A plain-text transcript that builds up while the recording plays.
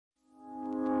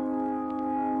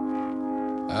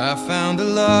I found a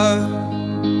love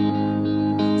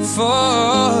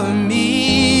for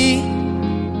me.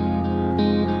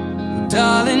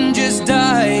 Darling, just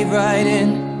dive right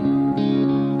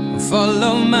in,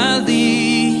 follow my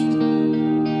lead.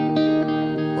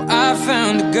 Well, I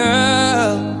found a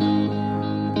girl,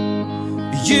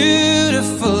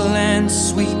 beautiful and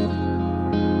sweet.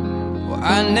 Well,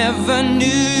 I never knew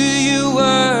you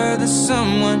were the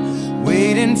someone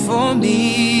waiting for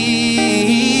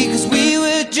me. 'Cause we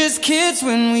were just kids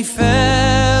when we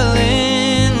fell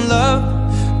in love,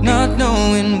 not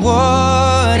knowing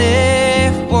what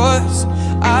it was.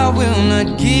 I will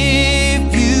not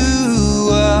give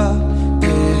you up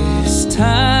this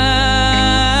time.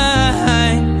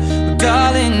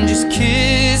 Darling, just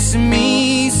kiss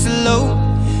me slow.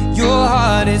 Your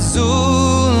heart is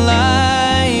all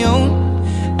I own,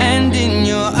 and in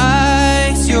your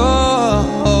eyes you're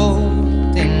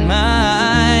holding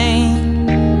mine.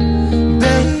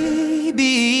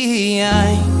 Baby,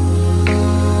 I'm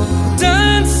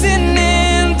dancing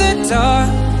in the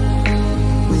dark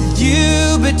with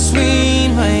you between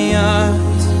my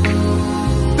arms,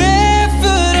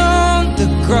 barefoot on the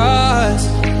grass.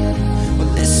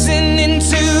 We're listening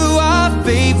to our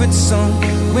favorite song.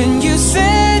 When you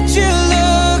said you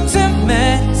looked a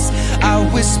mess, I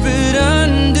whispered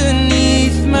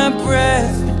underneath my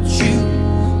breath, but you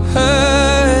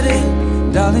heard it,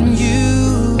 darling, you